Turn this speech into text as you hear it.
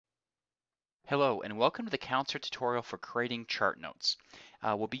Hello and welcome to the Counselor tutorial for creating chart notes.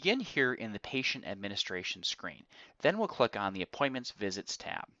 We'll begin here in the Patient Administration screen. Then we'll click on the Appointments Visits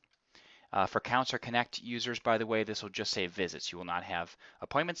tab. For Counselor Connect users, by the way, this will just say visits. You will not have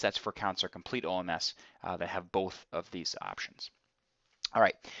appointments. That's for Counselor Complete OMS that have both of these options. All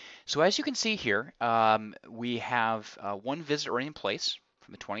right, so as you can see here, we have one visit already in place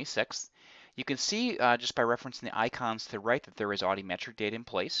from the 26th. You can see just by referencing the icons to the right that there is audiometric data in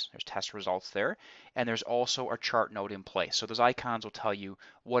place. There's test results there, and there's also a chart note in place. So those icons will tell you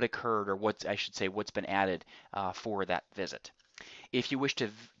what occurred, or what I should say, what's been added for that visit. If you wish to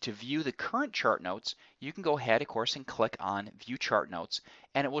view the current chart notes, you can go ahead, of course, and click on View Chart Notes,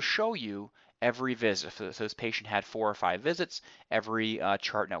 and it will show you every visit. So this patient had 4 or 5 visits, every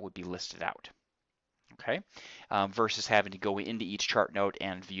chart note would be listed out. Okay, versus having to go into each chart note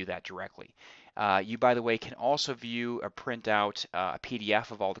and view that directly. You, by the way, can also view or print out a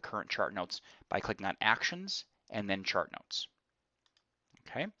PDF of all the current chart notes by clicking on Actions and then Chart Notes.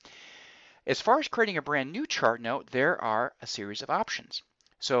 Okay. As far as creating a brand new chart note, there are a series of options.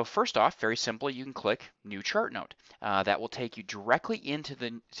 So first off, very simply, you can click New Chart Note. That will take you directly into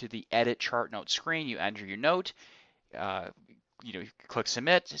the Edit Chart Note screen. You enter your note, you click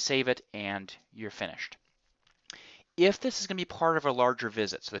Submit, save it, and you're finished. If this is going to be part of a larger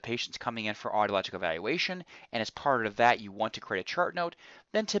visit, so the patient's coming in for audiological evaluation, and as part of that you want to create a chart note,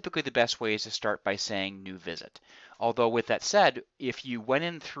 then typically the best way is to start by saying New Visit. Although with that said, if you went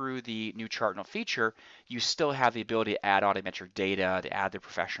in through the new chart note feature, you still have the ability to add audiometric data, to add the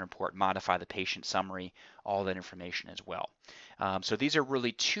profession report, modify the patient summary, all that information as well. So these are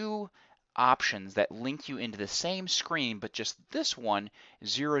really two options that link you into the same screen, but just this one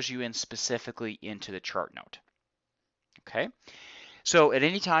zeroes you in specifically into the chart note. Okay, so at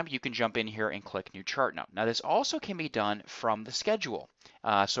any time you can jump in here and click New Chart Note. Now this also can be done from the schedule.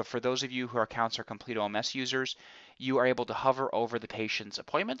 So for those of you who are Counselor Complete OMS users, you are able to hover over the patient's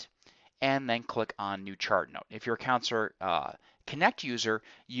appointment and then click on New Chart Note. If you're a Counselor Connect user,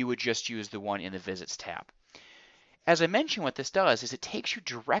 you would just use the one in the Visits tab. As I mentioned, what this does is it takes you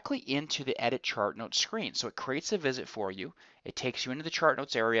directly into the Edit Chart Notes screen. So it creates a visit for you, it takes you into the Chart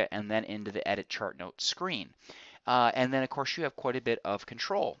Notes area, and then into the Edit Chart Notes screen. And then, of course, you have quite a bit of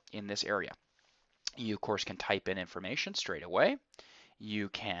control in this area. You, of course, can type in information straight away. You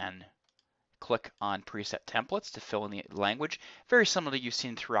can click on preset templates to fill in the language, very similar to you've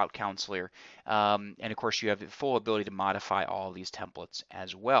seen throughout Counselor. And, of course, you have the full ability to modify all these templates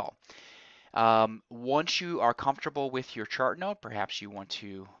as well. Once you are comfortable with your chart note, perhaps you want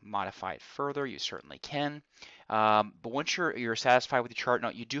to modify it further, you certainly can. But once you're satisfied with the chart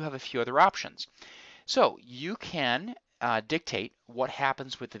note, you do have a few other options. So you can dictate what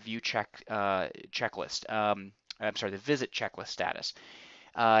happens with the view checklist. I'm sorry, the visit checklist status.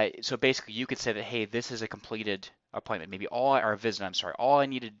 So basically, you could say that, hey, this is a completed appointment. Maybe all I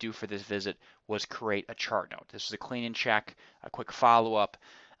needed to do for this visit was create a chart note. This is a clean and check, a quick follow-up.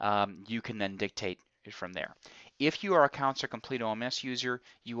 You can then dictate it from there. If you are a Counselor Complete OMS user,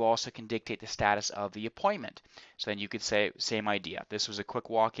 you also can dictate the status of the appointment. So then you could say, same idea. This was a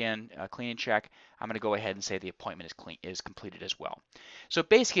quick walk-in, clean and check. I'm going to go ahead and say the appointment is completed as well. So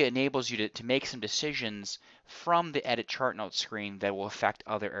basically, it enables you to make some decisions from the Edit Chart Notes screen that will affect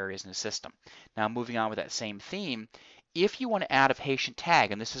other areas in the system. Now, moving on with that same theme, if you want to add a patient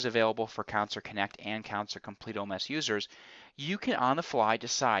tag, and this is available for Counselor Connect and Counselor Complete OMS users, you can on the fly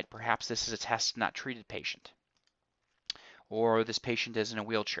decide perhaps this is a tested not treated patient, or this patient is in a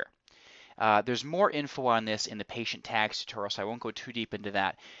wheelchair. There's more info on this in the patient tags tutorial, so I won't go too deep into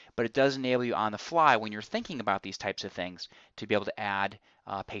that, but it does enable you on the fly when you're thinking about these types of things to be able to add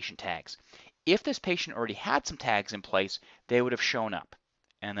patient tags. If this patient already had some tags in place, they would have shown up,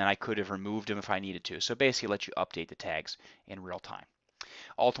 and then I could have removed them if I needed to. So basically, let you update the tags in real time.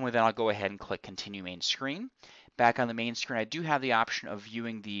 Ultimately, then I'll go ahead and click Continue Main Screen. Back on the main screen, I do have the option of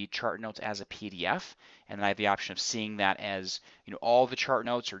viewing the chart notes as a PDF, and I have the option of seeing that as all the chart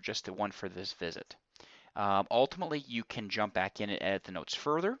notes or just the one for this visit. Ultimately, you can jump back in and edit the notes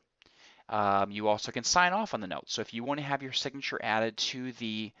further. You also can sign off on the notes. So if you want to have your signature added to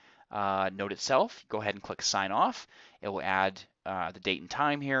the note itself, go ahead and click Sign Off. It will add the date and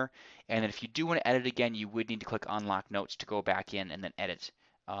time here. And then if you do want to edit again, you would need to click Unlock Notes to go back in and then edit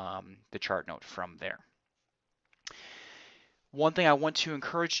the chart note from there. One thing I want to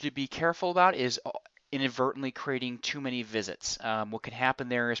encourage you to be careful about is inadvertently creating too many visits. What can happen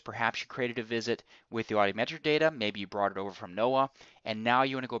there is perhaps you created a visit with the audiometric data, maybe you brought it over from NOAA, and now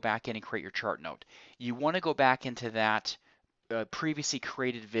you want to go back in and create your chart note. You want to go back into that previously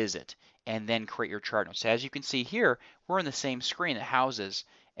created visit and then create your chart note. So as you can see here, we're in the same screen that houses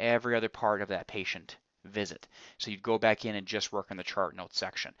every other part of that patient visit. So you'd go back in and just work on the chart notes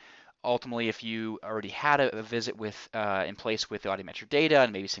section. Ultimately, if you already had a visit with in place with the audiometric data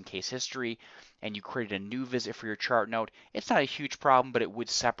and maybe some case history, and you created a new visit for your chart note, it's not a huge problem, but it would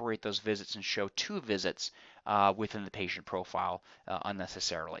separate those visits and show two visits within the patient profile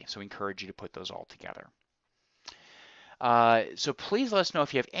unnecessarily. So we encourage you to put those all together. So please let us know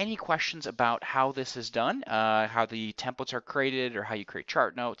if you have any questions about how this is done, how the templates are created, or how you create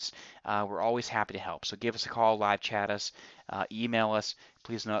chart notes. We're always happy to help. So give us a call, live chat us, email us.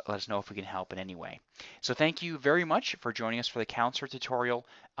 Please let us know if we can help in any way. So thank you very much for joining us for the Counselor tutorial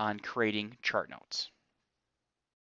on creating chart notes.